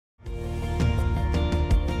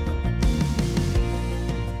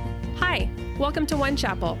Welcome to One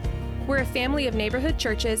Chapel. We're a family of neighborhood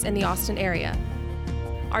churches in the Austin area.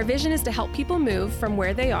 Our vision is to help people move from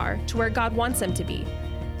where they are to where God wants them to be.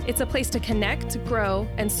 It's a place to connect, grow,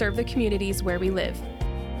 and serve the communities where we live.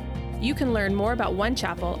 You can learn more about One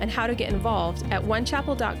Chapel and how to get involved at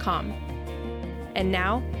onechapel.com. And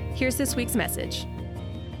now, here's this week's message.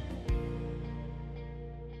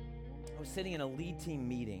 I was sitting in a lead team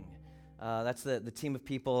meeting. That's the team of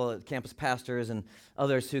people, campus pastors and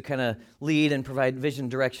others who kind of lead and provide vision,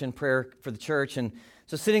 direction, prayer for the church. And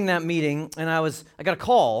so sitting in that meeting, and I got a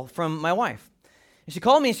call from my wife. And she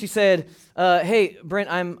called me and she said, hey,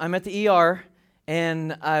 Brent, I'm at the ER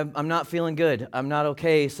and I'm not feeling good. I'm not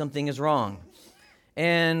okay. Something is wrong.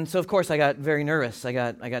 And so, of course, I got very nervous. I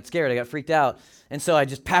got scared. I got freaked out. And so I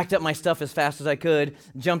just packed up my stuff as fast as I could,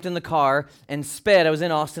 jumped in the car, and sped. I was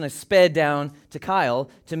in Austin. I sped down to Kyle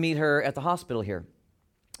to meet her at the hospital here.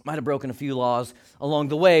 Might have broken a few laws along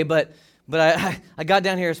the way, but I got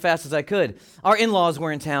down here as fast as I could. Our in-laws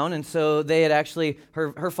were in town, and so they had actually,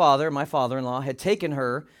 her father, my father-in-law, had taken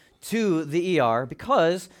her to the ER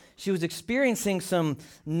because she was experiencing some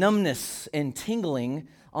numbness and tingling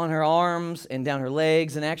on her arms and down her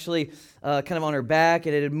legs, and actually kind of on her back.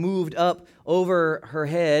 It had moved up over her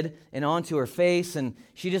head and onto her face, and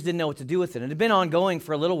she just didn't know what to do with it. It had been ongoing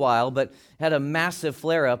for a little while, but had a massive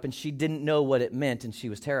flare-up, and she didn't know what it meant, and she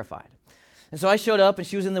was terrified. And so I showed up, and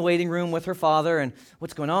she was in the waiting room with her father, and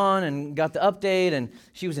what's going on, and got the update, and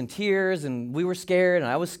she was in tears, and we were scared, and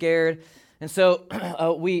I was scared. And so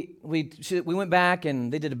we went back,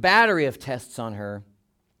 and they did a battery of tests on her,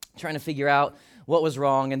 trying to figure out what was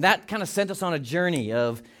wrong, and that kind of sent us on a journey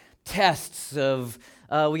of tests of,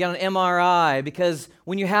 we got an MRI, because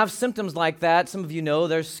when you have symptoms like that, some of you know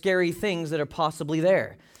there's scary things that are possibly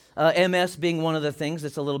there. MS being one of the things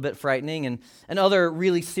that's a little bit frightening, and other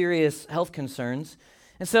really serious health concerns.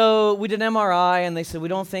 And so we did an MRI, and they said, we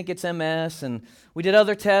don't think it's MS, and we did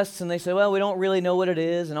other tests, and they said, well, we don't really know what it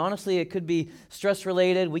is, and honestly, it could be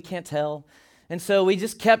stress-related, we can't tell. And so we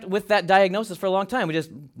just kept with that diagnosis for a long time.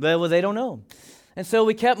 Well, they don't know. And so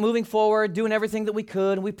we kept moving forward, doing everything that we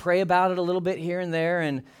could. We pray about it a little bit here and there,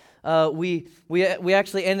 and we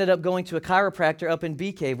actually ended up going to a chiropractor up in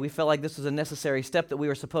Bee Cave. We felt like this was a necessary step that we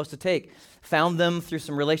were supposed to take. Found them through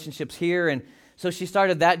some relationships here, and so she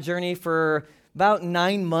started that journey for about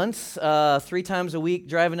 9 months, 3 times a week,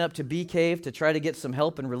 driving up to Bee Cave to try to get some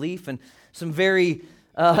help and relief, and some very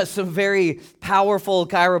powerful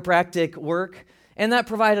chiropractic work. And that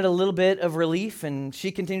provided a little bit of relief, and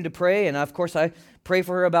she continued to pray. And of course, I pray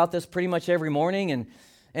for her about this pretty much every morning.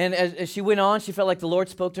 And as she went on, she felt like the Lord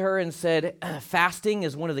spoke to her and said, fasting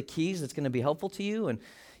is one of the keys that's going to be helpful to you. And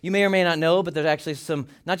you may or may not know, but there's actually some,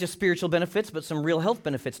 not just spiritual benefits, but some real health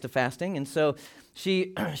benefits to fasting. And so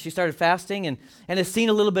she started fasting and has seen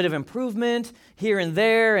a little bit of improvement here and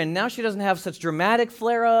there. And now she doesn't have such dramatic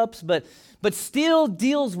flare-ups, but still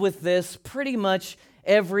deals with this pretty much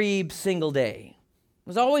every single day. It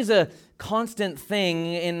was always a constant thing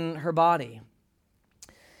in her body.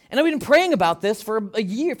 And I've been praying about this for a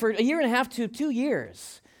year and a half to 2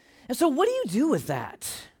 years. And so what do you do with that?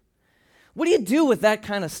 What do you do with that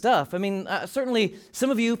kind of stuff? I mean, certainly some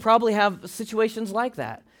of you probably have situations like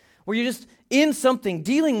that, where you're just in something,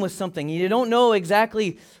 dealing with something, and you don't know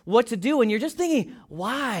exactly what to do, and you're just thinking,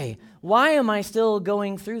 why? Why am I still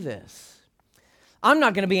going through this? I'm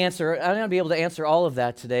not going to be able to answer all of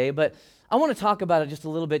that today, but I want to talk about it just a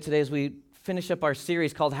little bit today as we finish up our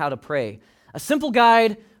series called How to Pray, a simple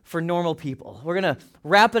guide for normal people. We're going to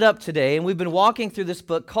wrap it up today, and we've been walking through this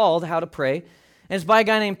book called How to Pray, and it's by a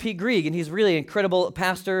guy named Pete Greig, and he's really an incredible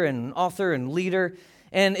pastor and author and leader,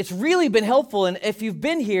 and it's really been helpful. And if you've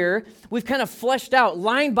been here, we've kind of fleshed out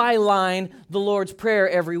line by line the Lord's Prayer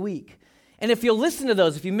every week. And if you'll listen to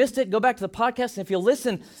those, if you missed it, go back to the podcast, and if you'll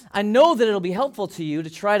listen, I know that it'll be helpful to you to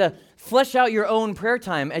try to flesh out your own prayer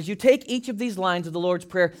time as you take each of these lines of the Lord's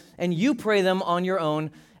Prayer and you pray them on your own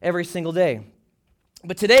every single day.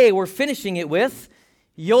 But today we're finishing it with,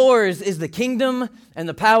 yours is the kingdom and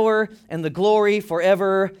the power and the glory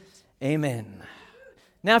forever. Amen.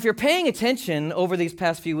 Now, if you're paying attention over these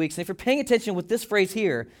past few weeks, and if you're paying attention with this phrase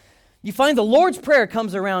here, you find the Lord's Prayer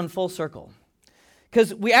comes around full circle.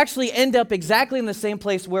 Because we actually end up exactly in the same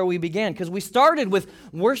place where we began. Because we started with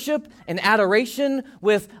worship and adoration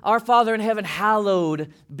with our Father in heaven,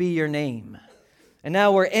 hallowed be your name. And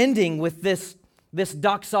now we're ending with this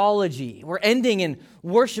doxology. We're ending in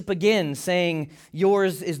worship again, saying,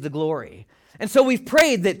 yours is the glory. And so we've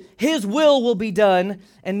prayed that his will be done,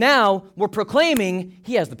 and now we're proclaiming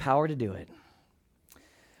he has the power to do it.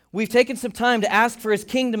 We've taken some time to ask for his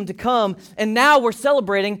kingdom to come, and now we're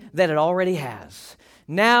celebrating that it already has.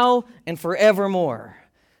 now and forevermore.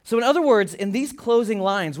 So in other words, in these closing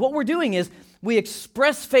lines, what we're doing is we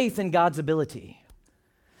express faith in God's ability.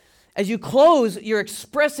 As you close, you're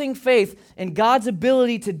expressing faith in God's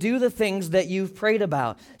ability to do the things that you've prayed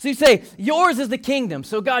about. So you say, yours is the kingdom.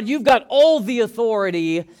 So God, you've got all the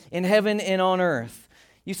authority in heaven and on earth.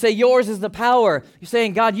 You say, yours is the power. You're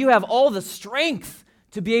saying, God, you have all the strength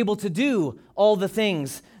to be able to do all the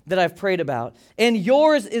things that I've prayed about. And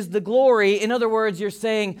yours is the glory. In other words, you're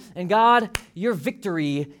saying, and God, your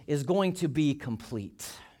victory is going to be complete.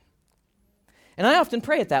 And I often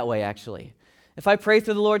pray it that way, actually. If I pray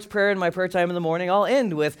through the Lord's Prayer in my prayer time in the morning, I'll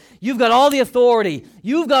end with, you've got all the authority,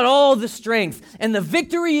 you've got all the strength, and the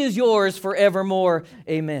victory is yours forevermore.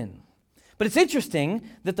 Amen. But it's interesting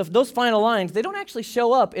that those final lines, they don't actually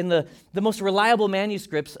show up in the most reliable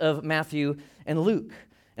manuscripts of Matthew and Luke.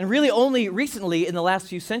 And really only recently in the last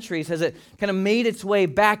few centuries has it kind of made its way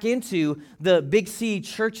back into the Big C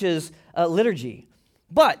church's liturgy.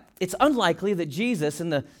 But it's unlikely that Jesus, in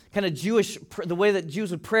the kind of the way that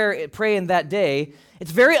Jews would pray in that day,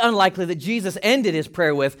 it's very unlikely that Jesus ended his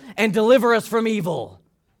prayer with, and deliver us from evil.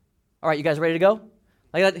 All right, you guys ready to go?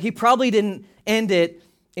 Like that, he probably didn't end it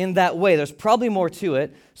in that way. There's probably more to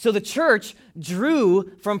it. So the church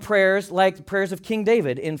drew from prayers like the prayers of King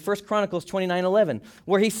David in 1 Chronicles 29:11,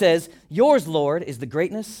 where he says, yours, Lord, is the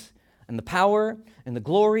greatness and the power and the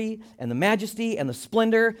glory and the majesty and the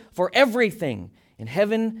splendor, for everything in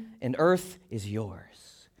heaven and earth is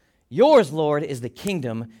yours. Yours, Lord, is the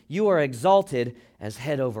kingdom. You are exalted as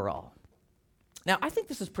head over all. Now, I think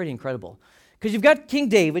this is pretty incredible because you've got King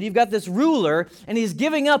David, you've got this ruler, and he's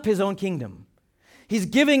giving up his own kingdom. He's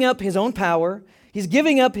giving up his own power. He's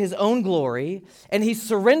giving up his own glory, and he's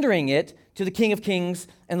surrendering it to the King of Kings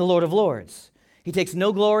and the Lord of Lords. He takes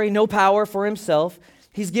no glory, no power for himself.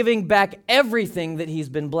 He's giving back everything that he's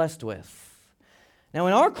been blessed with. Now,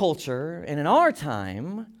 in our culture and in our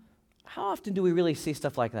time, how often do we really see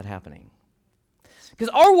stuff like that happening? Because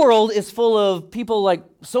our world is full of people like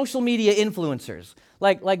social media influencers,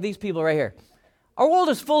 like these people right here. Our world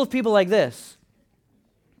is full of people like this.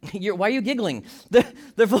 Why are you giggling?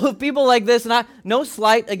 They're full of people like this, and no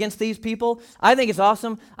slight against these people. I think it's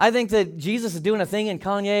awesome. I think that Jesus is doing a thing in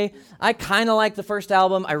Kanye. I kind of like the first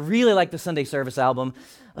album. I really like the Sunday Service album.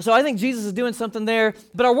 So I think Jesus is doing something there.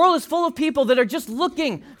 But our world is full of people that are just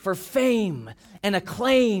looking for fame and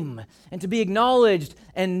acclaim and to be acknowledged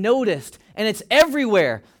and noticed. And it's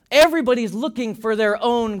everywhere. Everybody's looking for their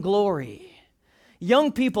own glory.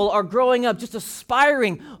 Young people are growing up just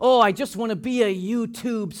aspiring, I just want to be a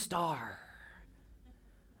YouTube star.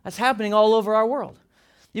 That's happening all over our world.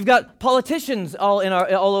 You've got politicians all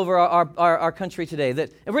over our country today,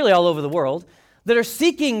 that really all over the world, that are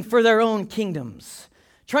seeking for their own kingdoms,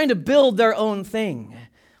 trying to build their own thing.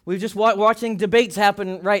 We're just watching debates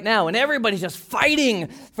happen right now, and everybody's just fighting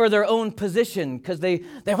for their own position because they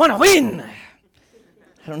want to win.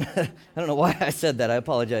 I don't know why I said that. I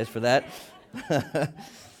apologize for that.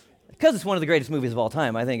 Because it's one of the greatest movies of all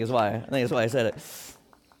time, I think that's why I said it.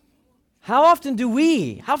 How often do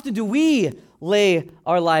we lay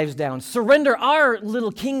our lives down, surrender our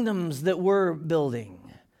little kingdoms that we're building?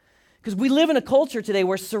 Because we live in a culture today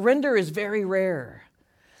where surrender is very rare.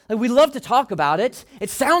 Like, we love to talk about it. It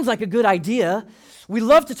sounds like a good idea. We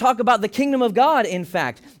love to talk about the kingdom of God, in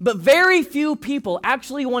fact, but very few people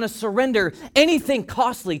actually want to surrender anything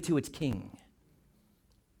costly to its king.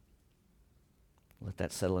 Let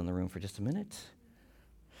that settle in the room for just a minute.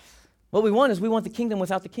 What we want is we want the kingdom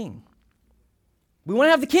without the king. We want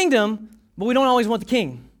to have the kingdom, but we don't always want the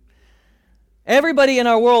king. Everybody in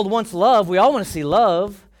our world wants love. We all want to see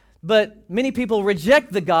love, but many people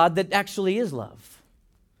reject the God that actually is love.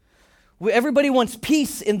 Everybody wants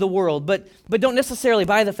peace in the world, but don't necessarily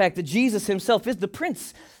buy the fact that Jesus himself is the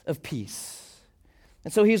Prince of Peace.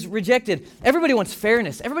 And so he's rejected. Everybody wants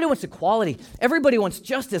fairness. Everybody wants equality. Everybody wants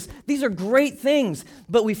justice. These are great things,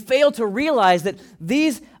 but we fail to realize that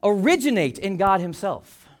these originate in God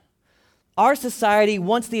himself. Our society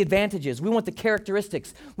wants the advantages. We want the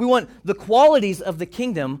characteristics. We want the qualities of the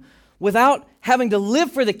kingdom without having to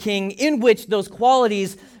live for the king in which those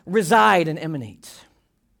qualities reside and emanate.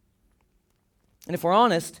 And if we're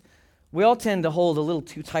honest, we all tend to hold a little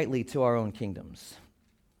too tightly to our own kingdoms.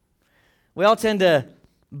 We all tend to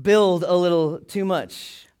build a little too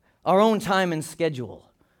much, our own time and schedule,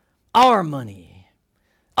 our money,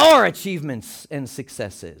 our achievements and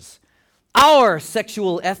successes, our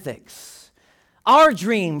sexual ethics, our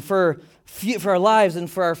dream for our lives and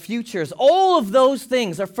for our futures. All of those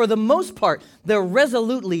things are, for the most part, they're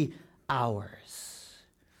resolutely ours.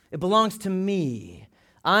 It belongs to me.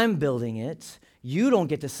 I'm building it. You don't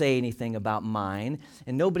get to say anything about mine,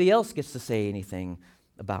 and nobody else gets to say anything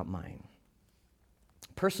about mine.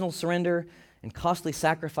 Personal surrender and costly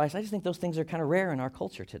sacrifice, I just think those things are kind of rare in our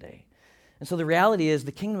culture today. And so the reality is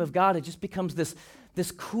the kingdom of God, it just becomes this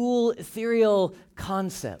cool, ethereal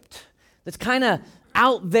concept that's kind of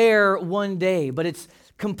out there one day, but it's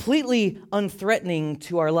completely unthreatening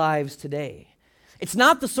to our lives today. It's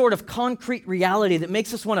not the sort of concrete reality that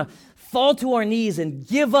makes us want to fall to our knees and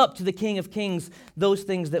give up to the King of Kings those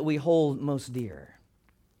things that we hold most dear.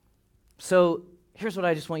 So here's what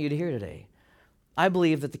I just want you to hear today. I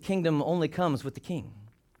believe that the kingdom only comes with the king.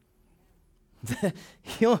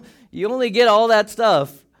 You only get all that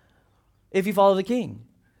stuff if you follow the king.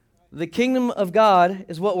 The kingdom of God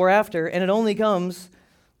is what we're after, and it only comes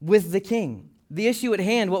with the king. The issue at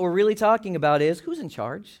hand, what we're really talking about is who's in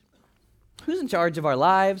charge? Who's in charge of our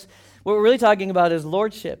lives? What we're really talking about is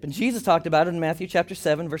lordship. And Jesus talked about it in Matthew chapter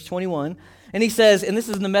 7, verse 21. And he says, and this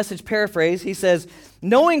is in the Message paraphrase, he says,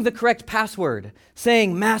 knowing the correct password,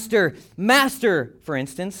 saying, Master, Master, for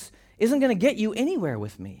instance, isn't going to get you anywhere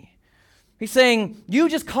with me. He's saying, you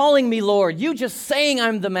just calling me Lord, you just saying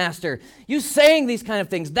I'm the master, you saying these kind of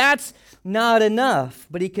things, that's not enough.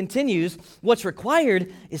 But he continues, what's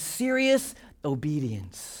required is serious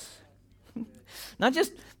obedience. Not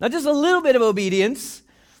just a little bit of obedience,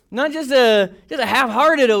 not just a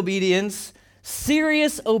half-hearted obedience,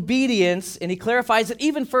 serious obedience, and he clarifies it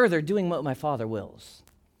even further, doing what my Father wills.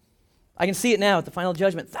 I can see it now at the final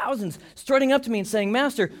judgment. Thousands strutting up to me and saying,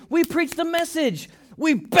 Master, we preached the message.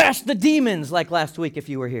 We bashed the demons, like last week if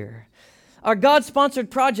you were here. Our God-sponsored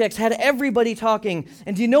projects had everybody talking.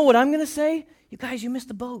 And do you know what I'm going to say? You guys, you missed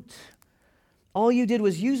the boat. All you did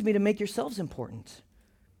was use me to make yourselves important.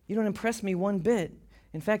 You don't impress me one bit.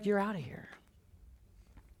 In fact, you're out of here.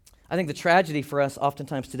 I think the tragedy for us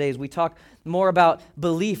oftentimes today is we talk more about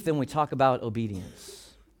belief than we talk about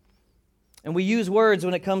obedience. And we use words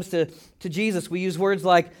when it comes to Jesus. We use words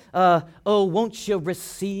like, oh, won't you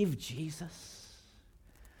receive Jesus?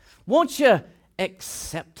 Won't you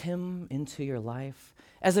accept him into your life?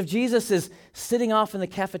 As if Jesus is sitting off in the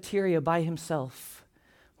cafeteria by himself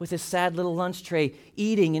with his sad little lunch tray,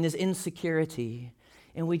 eating in his insecurity.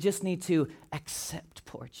 And we just need to accept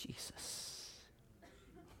poor Jesus.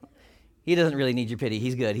 He doesn't really need your pity.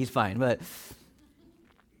 He's good. He's fine.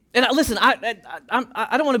 And listen,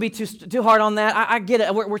 I don't want to be too hard on that. I get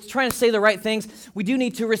it. We're trying to say the right things. We do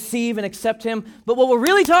need to receive and accept him. But what we're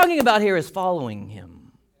really talking about here is following him.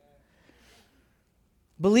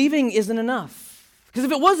 Believing isn't enough. Because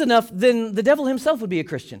if it was enough, then the devil himself would be a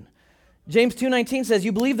Christian. James 2:19 says,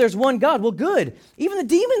 you believe there's one God. Well, good. Even the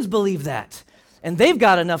demons believe that. And they've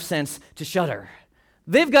got enough sense to shudder.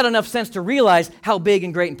 They've got enough sense to realize how big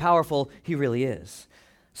and great and powerful he really is.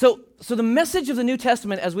 So the message of the New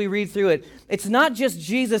Testament as we read through it, it's not just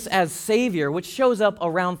Jesus as Savior, which shows up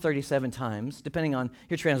around 37 times, depending on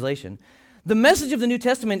your translation. The message of the New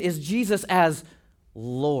Testament is Jesus as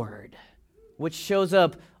Lord, which shows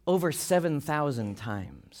up over 7,000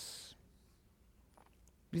 times.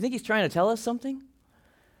 Do you think he's trying to tell us something?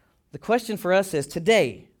 The question for us is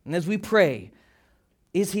today, and as we pray,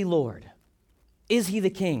 is he Lord? Is he the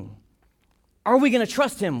king? Are we going to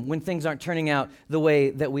trust him when things aren't turning out the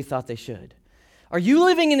way that we thought they should? Are you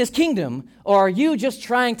living in his kingdom, or are you just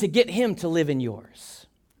trying to get him to live in yours?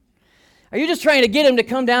 Are you just trying to get him to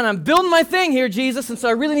come down? I'm building my thing here, Jesus, and so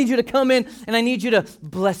I really need you to come in, and I need you to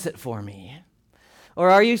bless it for me. Or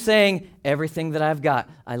are you saying, everything that I've got,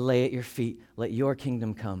 I lay at your feet. Let your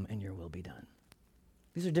kingdom come and your will be done.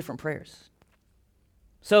 These are different prayers.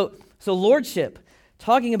 So lordship,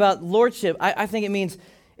 talking about lordship, I think it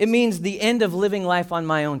means the end of living life on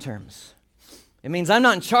my own terms. It means I'm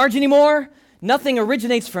not in charge anymore. Nothing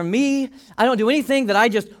originates from me. I don't do anything that I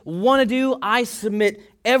just want to do. I submit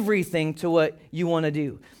everything to what you want to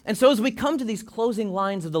do. And so as we come to these closing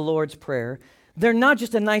lines of the Lord's Prayer, they're not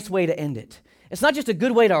just a nice way to end it. It's not just a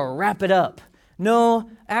good way to wrap it up. No,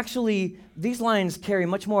 actually, these lines carry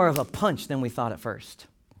much more of a punch than we thought at first.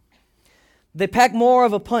 They pack more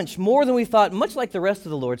of a punch, more than we thought, much like the rest of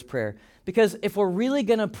the Lord's Prayer. Because if we're really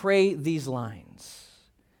going to pray these lines,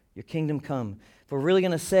 your kingdom come, if we're really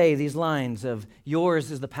going to say these lines of yours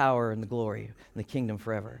is the power and the glory and the kingdom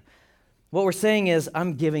forever, what we're saying is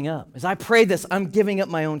I'm giving up. As I pray this, I'm giving up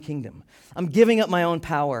my own kingdom. I'm giving up my own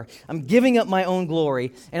power. I'm giving up my own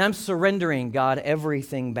glory, and I'm surrendering, God,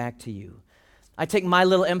 everything back to you. I take my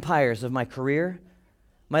little empires of my career,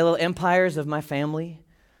 my little empires of my family,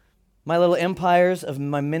 my little empires of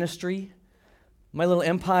my ministry, my little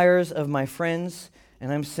empires of my friends,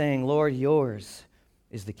 and I'm saying, Lord, yours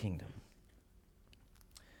is the kingdom.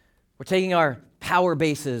 We're taking our power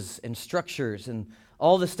bases and structures and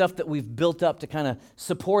all the stuff that we've built up to kind of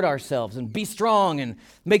support ourselves and be strong and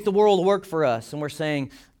make the world work for us. And we're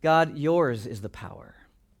saying, God, yours is the power,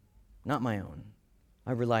 not my own.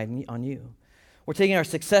 I rely on you. We're taking our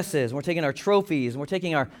successes, and we're taking our trophies, and we're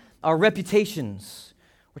taking our reputations,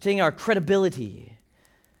 we're taking our credibility,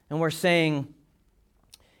 and we're saying,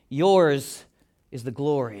 yours is the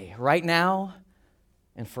glory right now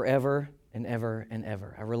and forever and ever and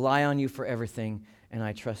ever. I rely on you for everything, and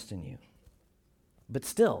I trust in you. But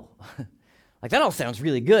still, like that all sounds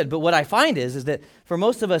really good, but what I find is that for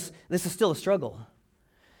most of us, this is still a struggle.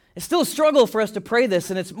 It's still a struggle for us to pray this,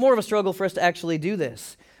 and it's more of a struggle for us to actually do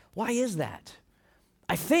this. Why is that?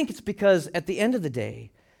 I think it's because at the end of the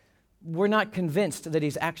day, we're not convinced that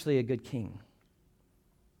he's actually a good king.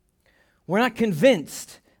 We're not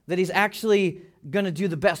convinced that he's actually going to do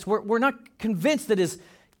the best. We're not convinced that his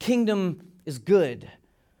kingdom is good.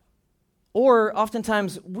 Or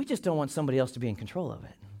oftentimes, we just don't want somebody else to be in control of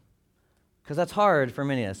it. Because that's hard for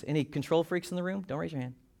many of us. Any control freaks in the room? Don't raise your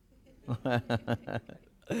hand.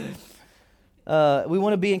 We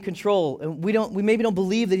want to be in control, and we maybe don't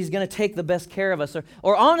believe that he's going to take the best care of us.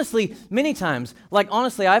 Or honestly, many times,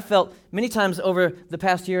 I've felt many times over the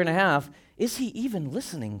past year and a half, is he even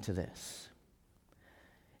listening to this?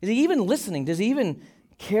 Is he even listening? Does he even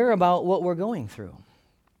care about what we're going through?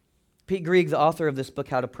 Pete Greig, the author of this book,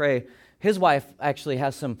 How to Pray, his wife actually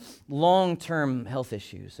has some long-term health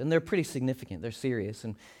issues, and they're pretty significant. They're serious,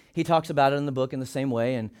 and he talks about it in the book in the same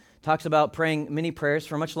way, and talks about praying many prayers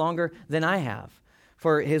for much longer than I have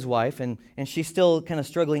for his wife, and she's still kind of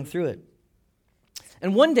struggling through it.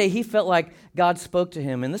 And one day he felt like God spoke to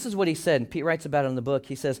him, and this is what he said, and Pete writes about it in the book.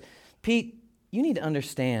 He says, Pete, you need to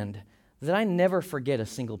understand that I never forget a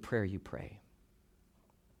single prayer you pray.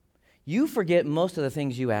 You forget most of the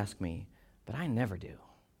things you ask me, but I never do.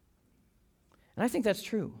 And I think that's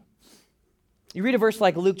true. You read a verse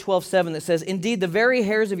like Luke 12:7 that says, indeed, the very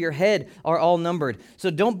hairs of your head are all numbered, so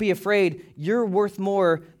don't be afraid. You're worth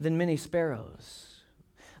more than many sparrows.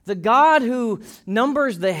 The God who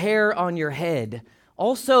numbers the hair on your head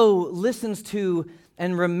also listens to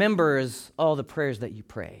and remembers all the prayers that you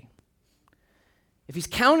pray. If he's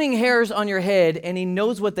counting hairs on your head and he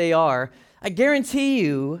knows what they are, I guarantee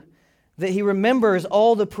you that he remembers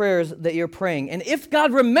all the prayers that you're praying. And if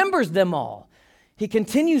God remembers them all, he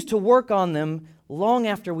continues to work on them long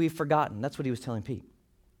after we've forgotten. That's what he was telling Pete.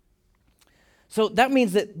 So that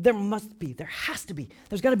means that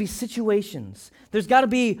there's got to be situations. There's got to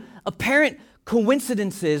be apparent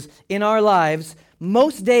coincidences in our lives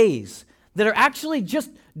most days that are actually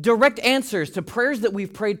just direct answers to prayers that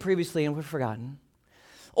we've prayed previously and we've forgotten,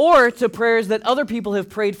 or to prayers that other people have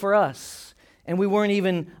prayed for us and we weren't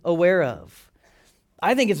even aware of.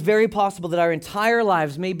 I think it's very possible that our entire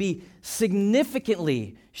lives may be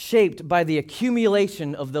significantly shaped by the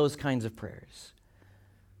accumulation of those kinds of prayers.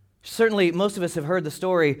 Certainly, most of us have heard the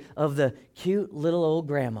story of the cute little old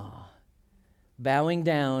grandma bowing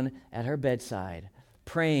down at her bedside,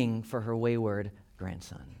 praying for her wayward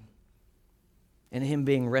grandson and him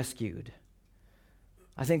being rescued.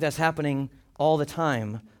 I think that's happening all the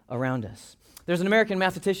time around us. There's an American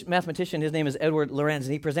mathematician, his name is Edward Lorenz,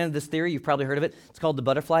 and he presented this theory. You've probably heard of it. It's called the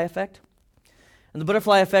butterfly effect. And the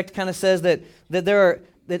butterfly effect kind of says that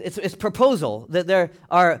it's proposal that there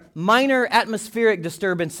are minor atmospheric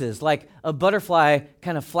disturbances, like a butterfly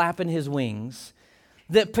kind of flapping his wings,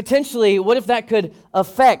 that potentially, what if that could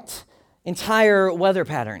affect entire weather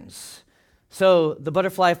patterns? So the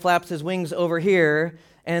butterfly flaps his wings over here,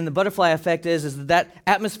 and the butterfly effect is that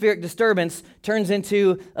atmospheric disturbance turns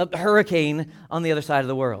into a hurricane on the other side of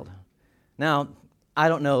the world. Now, I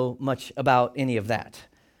don't know much about any of that,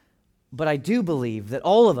 but I do believe that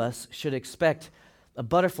all of us should expect a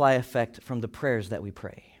butterfly effect from the prayers that we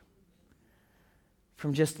pray,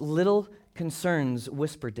 from just little concerns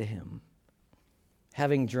whispered to him,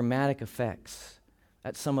 having dramatic effects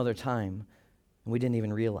at some other time, and we didn't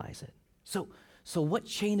even realize it. So what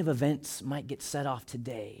chain of events might get set off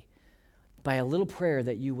today by a little prayer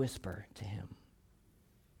that you whisper to him?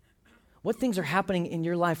 What things are happening in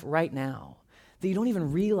your life right now that you don't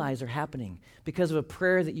even realize are happening because of a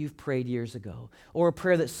prayer that you've prayed years ago, or a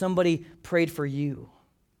prayer that somebody prayed for you?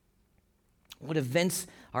 What events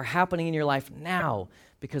are happening in your life now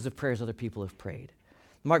because of prayers other people have prayed?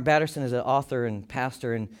 Mark Batterson is an author and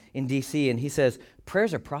pastor in D.C., and he says,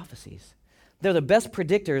 prayers are prophecies. They're the best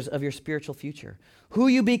predictors of your spiritual future. Who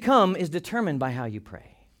you become is determined by how you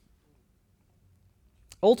pray.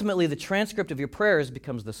 Ultimately, the transcript of your prayers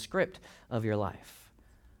becomes the script of your life.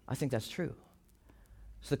 I think that's true.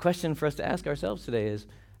 So the question for us to ask ourselves today is,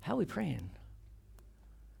 how are we praying?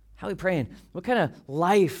 How are we praying? What kind of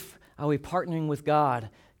life are we partnering with God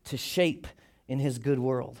to shape in his good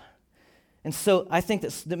world? And so I think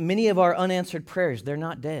that many of our unanswered prayers, they're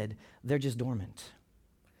not dead. They're just dormant.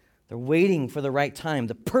 They're waiting for the right time,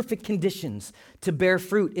 the perfect conditions to bear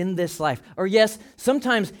fruit in this life. Or yes,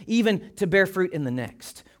 sometimes even to bear fruit in the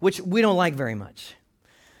next, which we don't like very much.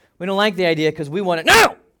 We don't like the idea because we want it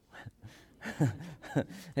now. And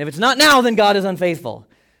if it's not now, then God is unfaithful.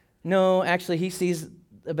 No, actually, he sees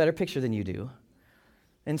a better picture than you do.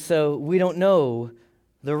 And so we don't know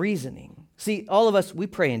the reasoning. See, all of us, we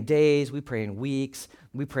pray in days, we pray in weeks,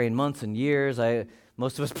 we pray in months and years.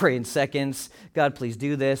 Most of us pray in seconds. God, please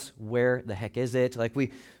do this. Where the heck is it? Like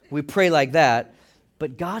we pray like that.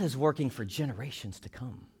 But God is working for generations to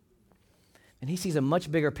come. And he sees a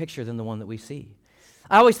much bigger picture than the one that we see.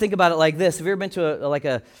 I always think about it like this. Have you ever been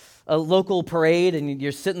to a local parade and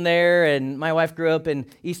you're sitting there, and my wife grew up in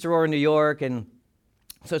East Aurora, New York, and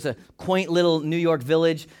so it's a quaint little New York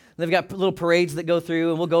village. They've got little parades that go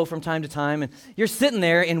through, and we'll go from time to time, and you're sitting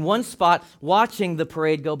there in one spot watching the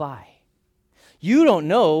parade go by. You don't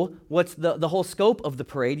know what's the whole scope of the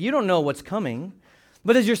parade. You don't know what's coming.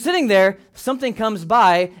 But as you're sitting there, something comes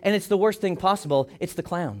by, and it's the worst thing possible. It's the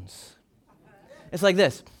clowns. It's like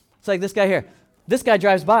this. It's like this guy here. This guy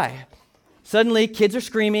drives by. Suddenly, kids are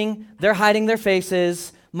screaming. They're hiding their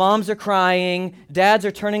faces. Moms are crying. Dads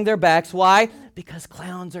are turning their backs. Why? Because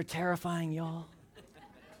clowns are terrifying, y'all.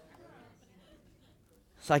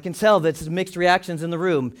 So I can tell that it's mixed reactions in the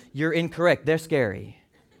room. You're incorrect. They're scary.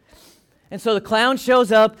 And so the clown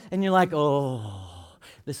shows up, and you're like, oh,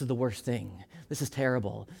 this is the worst thing. This is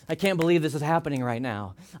terrible. I can't believe this is happening right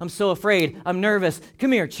now. I'm so afraid. I'm nervous.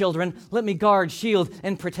 Come here, children. Let me guard, shield,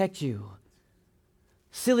 and protect you.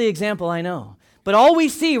 Silly example, I know. But all we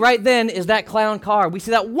see right then is that clown car. We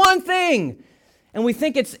see that one thing, and we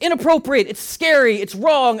think it's inappropriate, it's scary, it's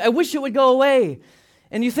wrong. I wish it would go away.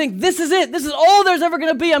 And you think, this is it. This is all there's ever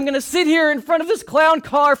going to be. I'm going to sit here in front of this clown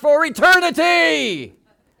car for eternity.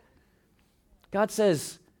 God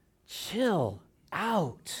says, chill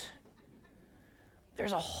out.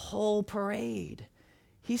 There's a whole parade.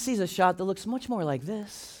 He sees a shot that looks much more like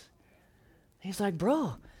this. He's like,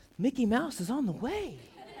 bro, Mickey Mouse is on the way.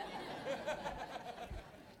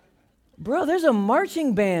 Bro, there's a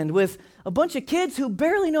marching band with a bunch of kids who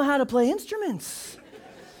barely know how to play instruments.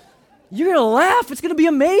 You're going to laugh. It's going to be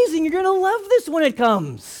amazing. You're going to love this when it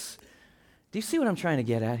comes. Do you see what I'm trying to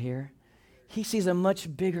get at here? He sees a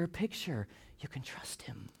much bigger picture. You can trust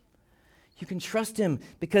him. You can trust him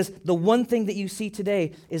because the one thing that you see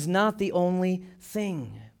today is not the only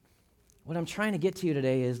thing. What I'm trying to get to you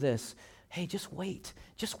today is this. Hey, just wait.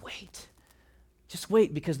 Just wait. Just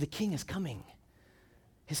wait because the king is coming.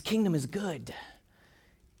 His kingdom is good.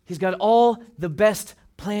 He's got all the best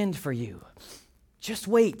planned for you. Just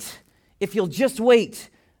wait. If you'll just wait,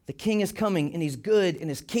 the king is coming and he's good and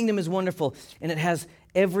his kingdom is wonderful and it has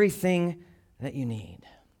everything that you need.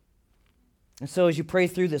 And so as you pray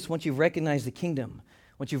through this, once you've recognized the kingdom,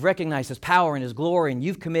 once you've recognized his power and his glory and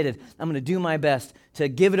you've committed, I'm going to do my best to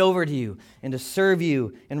give it over to you and to serve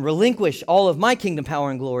you and relinquish all of my kingdom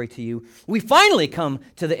power and glory to you, we finally come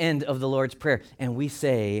to the end of the Lord's Prayer and we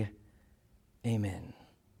say, amen.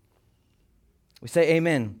 We say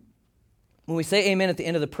amen. When we say amen at the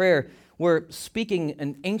end of the prayer, we're speaking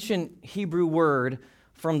an ancient Hebrew word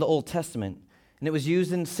from the Old Testament. And it was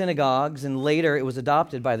used in synagogues, and later it was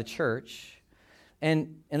adopted by the church.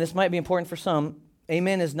 And this might be important for some.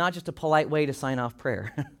 Amen is not just a polite way to sign off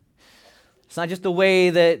prayer. It's not just a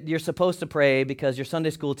way that you're supposed to pray because your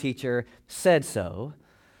Sunday school teacher said so.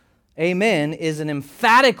 Amen is an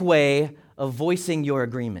emphatic way of voicing your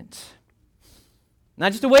agreement.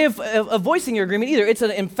 Not just a way of voicing your agreement either. It's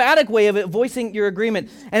an emphatic way of voicing your agreement.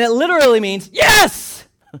 And it literally means, yes,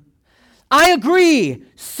 I agree,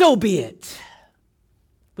 so be it.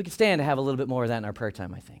 We could stand to have a little bit more of that in our prayer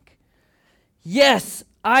time, I think. Yes,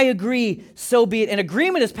 I agree, so be it. And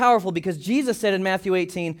agreement is powerful because Jesus said in Matthew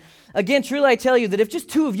 18, again, truly I tell you that if just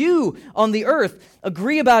two of you on the earth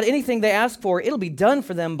agree about anything they ask for, it'll be done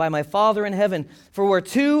for them by my Father in heaven. For where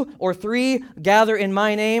 2 or 3 gather in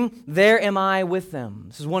my name, there am I with them.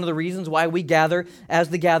 This is one of the reasons why we gather as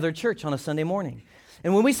the gathered church on a Sunday morning.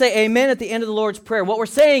 And when we say amen at the end of the Lord's Prayer, what we're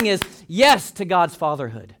saying is yes to God's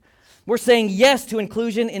fatherhood. We're saying yes to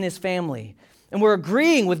inclusion in his family. And we're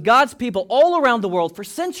agreeing with God's people all around the world for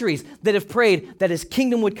centuries that have prayed that his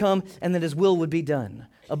kingdom would come and that his will would be done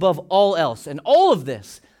above all else. And all of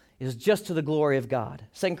this is just to the glory of God.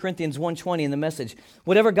 2 Corinthians 1:20 in the Message.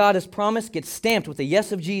 Whatever God has promised gets stamped with the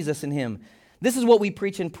yes of Jesus in him. This is what we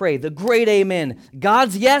preach and pray, the great amen.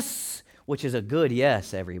 God's yes, which is a good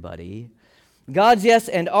yes, everybody. God's yes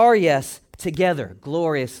and our yes together,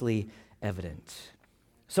 gloriously evident.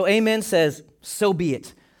 So amen says, so be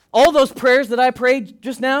it. All those prayers that I prayed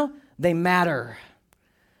just now, they matter.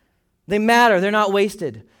 They matter. They're not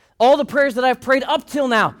wasted. All the prayers that I've prayed up till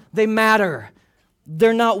now, they matter.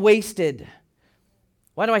 They're not wasted.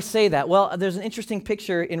 Why do I say that? Well, there's an interesting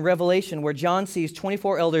picture in Revelation where John sees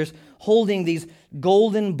 24 elders holding these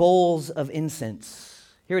golden bowls of incense.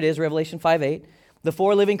 Here it is, Revelation 5:8. The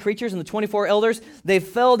 4 living creatures and the 24 elders, they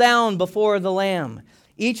fell down before the Lamb.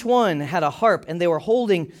 Each one had a harp, and they were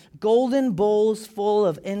holding golden bowls full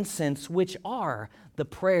of incense, which are the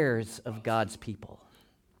prayers of God's people.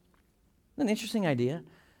 Isn't that an interesting idea?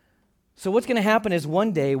 So what's going to happen is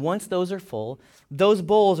one day, once those are full, those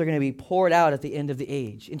bowls are going to be poured out at the end of the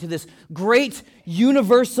age into this great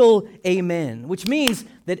universal amen, which means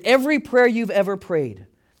that every prayer you've ever prayed,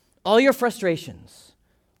 all your frustrations,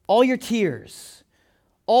 all your tears,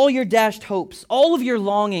 all your dashed hopes, all of your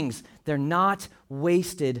longings, they're not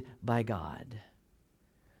wasted by God.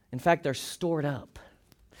 In fact, they're stored up.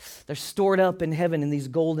 They're stored up in heaven in these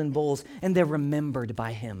golden bowls, and they're remembered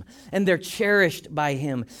by Him, and they're cherished by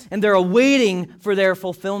Him, and they're awaiting for their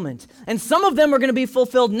fulfillment. And some of them are going to be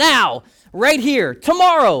fulfilled now, right here,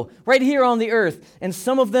 tomorrow, right here on the earth, and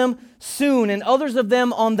some of them soon, and others of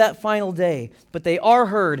them on that final day. But they are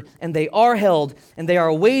heard, and they are held, and they are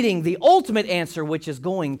awaiting the ultimate answer, which is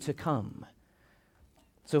going to come.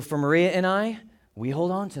 So for Maria and I, we hold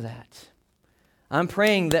on to that. I'm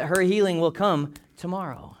praying that her healing will come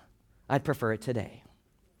tomorrow. I'd prefer it today.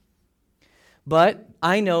 But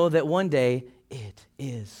I know that one day it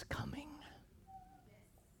is coming.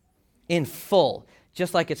 In full,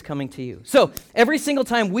 just like it's coming to you. So every single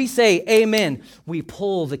time we say amen, we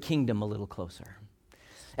pull the kingdom a little closer.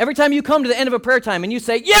 Every time you come to the end of a prayer time and you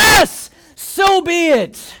say, yes, so be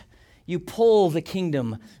it, you pull the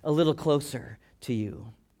kingdom a little closer to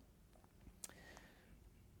you.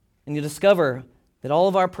 And you discover that all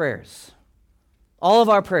of our prayers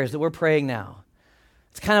that we're praying now,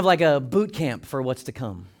 it's kind of like a boot camp for what's to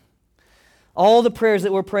come. All the prayers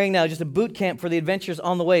that we're praying now, just a boot camp for the adventures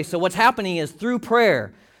on the way. So what's happening is through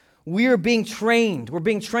prayer, we are being trained. We're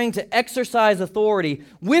being trained to exercise authority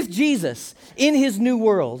with Jesus in His new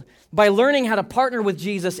world by learning how to partner with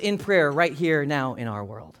Jesus in prayer right here now in our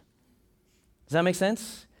world. Does that make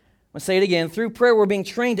sense? I'm going to say it again. Through prayer, we're being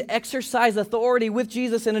trained to exercise authority with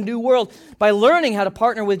Jesus in a new world by learning how to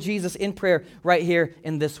partner with Jesus in prayer right here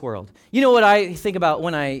in this world. You know what I think about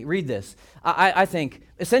when I read this? I think,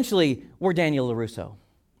 essentially, we're Daniel LaRusso.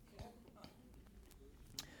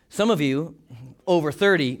 Some of you, over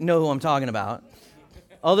 30, know who I'm talking about.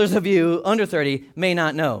 Others of you, under 30, may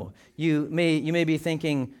not know. You may be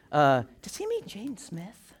thinking, does he mean Jaden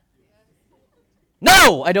Smith?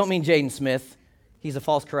 No, I don't mean Jaden Smith. He's a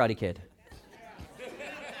false Karate Kid.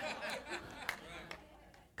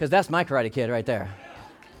 Because that's my Karate Kid right there.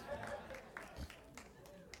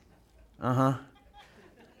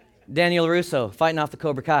 Daniel LaRusso, fighting off the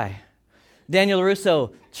Cobra Kai. Daniel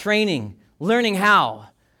LaRusso, training, learning how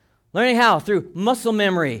through muscle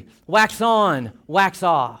memory, wax on, wax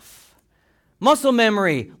off. Muscle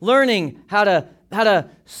memory, learning how to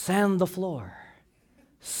sand the floor.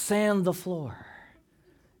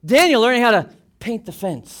 Daniel learning how to paint the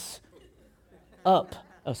fence. Up,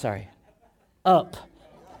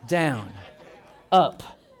 down.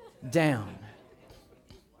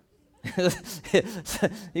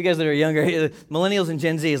 You guys that are younger, millennials and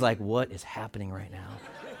Gen Z is like, what is happening right now?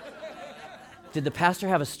 Did the pastor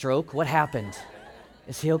have a stroke? What happened?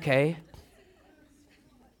 Is he okay?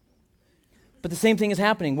 But the same thing is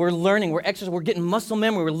happening. We're learning, we're exercising, we're getting muscle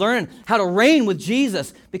memory, we're learning how to reign with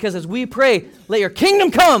Jesus, because as we pray, let your kingdom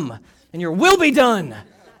come and your will be done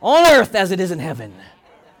on earth as it is in heaven.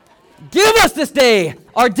 Give us this day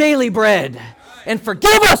our daily bread, and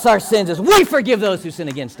forgive us our sins as we forgive those who sin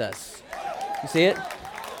against us. You see it?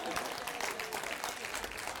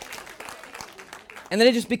 And then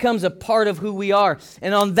it just becomes a part of who we are.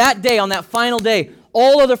 And on that day, on that final day,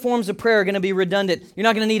 all other forms of prayer are going to be redundant. You're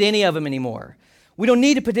not going to need any of them anymore. We don't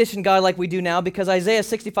need to petition God like we do now, because Isaiah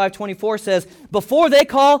 65:24 says, before they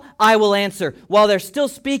call, I will answer. While they're still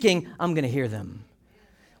speaking, I'm going to hear them.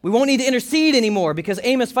 We won't need to intercede anymore, because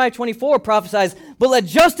Amos 5:24 prophesies, but let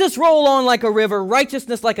justice roll on like a river,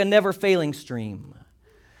 righteousness like a never-failing stream.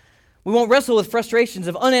 We won't wrestle with frustrations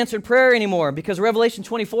of unanswered prayer anymore, because Revelation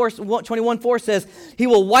 21:4 says, He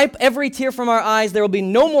will wipe every tear from our eyes. There will be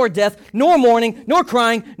no more death, nor mourning, nor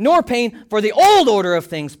crying, nor pain, for the old order of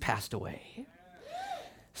things passed away.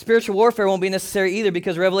 Spiritual warfare won't be necessary either,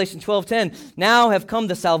 because Revelation 12:10, now have come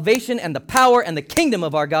the salvation and the power and the kingdom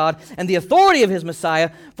of our God and the authority of his Messiah.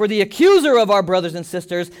 For the accuser of our brothers and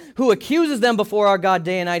sisters, who accuses them before our God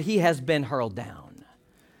day and night, he has been hurled down.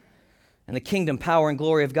 And the kingdom, power, and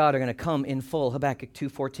glory of God are going to come in full. Habakkuk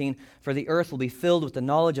 2:14, for the earth will be filled with the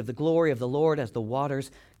knowledge of the glory of the Lord as the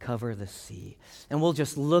waters cover the sea. And we'll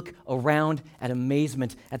just look around at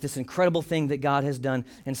amazement at this incredible thing that God has done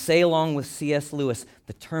and say along with C.S. Lewis,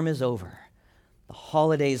 the term is over, the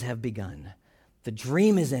holidays have begun, the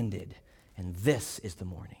dream is ended, and this is the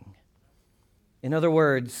morning. In other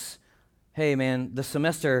words, hey man, the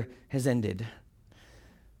semester has ended.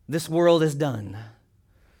 This world is done.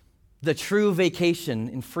 The true vacation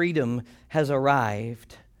in freedom has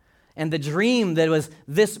arrived. And the dream that was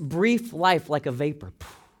this brief life like a vapor,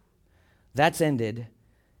 that's ended.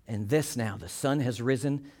 And this now, the sun has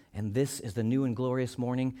risen, and this is the new and glorious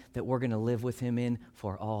morning that we're going to live with him in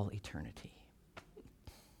for all eternity.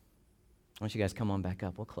 Why don't you guys come on back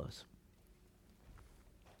up? We'll close.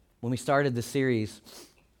 When we started this series,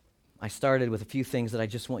 I started with a few things that I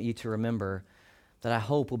just want you to remember that I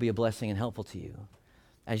hope will be a blessing and helpful to you.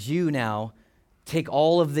 As you now take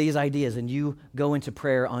all of these ideas and you go into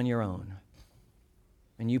prayer on your own,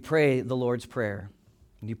 and you pray the Lord's Prayer,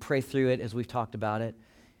 and you pray through it as we've talked about it,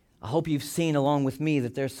 I hope you've seen along with me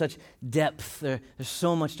that there's such depth, there's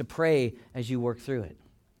so much to pray as you work through it.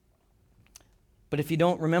 But if you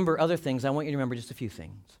don't remember other things, I want you to remember just a few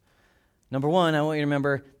things. Number one, I want you to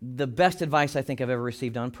remember the best advice I think I've ever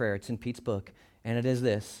received on prayer. It's in Pete's book, and it is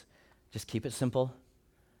this: just keep it simple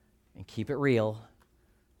and keep it real.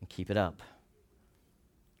 And keep it up.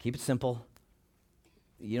 Keep it simple.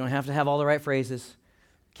 You don't have to have all the right phrases.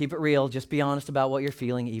 Keep it real. Just be honest about what you're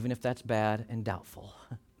feeling, even if that's bad and doubtful.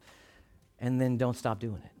 And then don't stop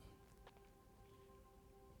doing it.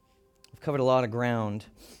 We've covered a lot of ground,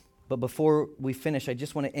 but before we finish, I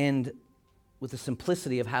just want to end with the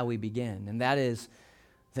simplicity of how we begin, and that is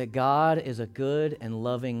that God is a good and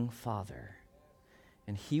loving Father,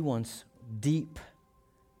 and he wants deep,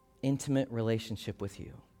 intimate relationship with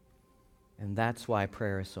you. And that's why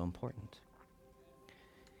prayer is so important.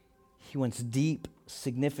 He wants deep,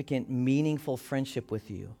 significant, meaningful friendship with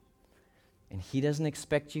you. And he doesn't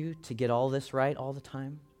expect you to get all this right all the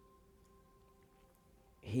time.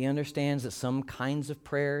 He understands that some kinds of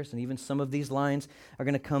prayers and even some of these lines are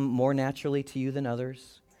going to come more naturally to you than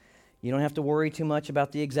others. You don't have to worry too much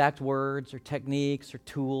about the exact words or techniques or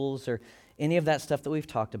tools or any of that stuff that we've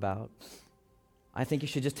talked about. I think you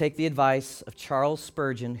should just take the advice of Charles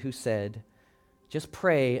Spurgeon, who said, just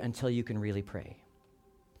pray until you can really pray.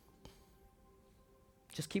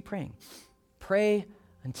 Just keep praying. Pray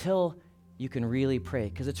until you can really pray,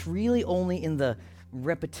 because it's really only in the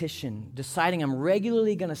repetition, deciding I'm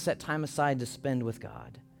regularly going to set time aside to spend with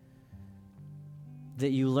God, that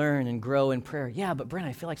you learn and grow in prayer. Yeah, but Brent,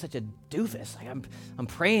 I feel like such a doofus. Like I'm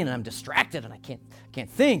praying and I'm distracted and I can't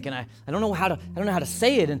think and I don't know how to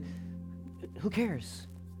say it. And who cares?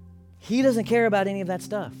 He doesn't care about any of that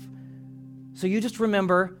stuff. So you just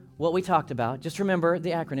remember what we talked about. Just remember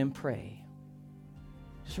the acronym PRAY.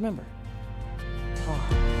 Just remember.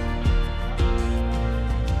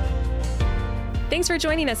 Thanks for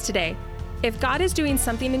joining us today. If God is doing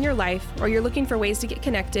something in your life or you're looking for ways to get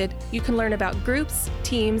connected, you can learn about groups,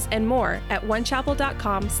 teams, and more at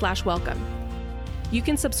onechapel.com/welcome. You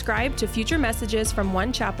can subscribe to future messages from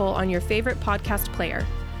One Chapel on your favorite podcast player.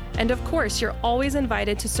 And of course, you're always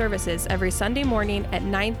invited to services every Sunday morning at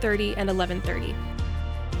 9:30 and 11:30.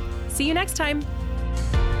 See you next time.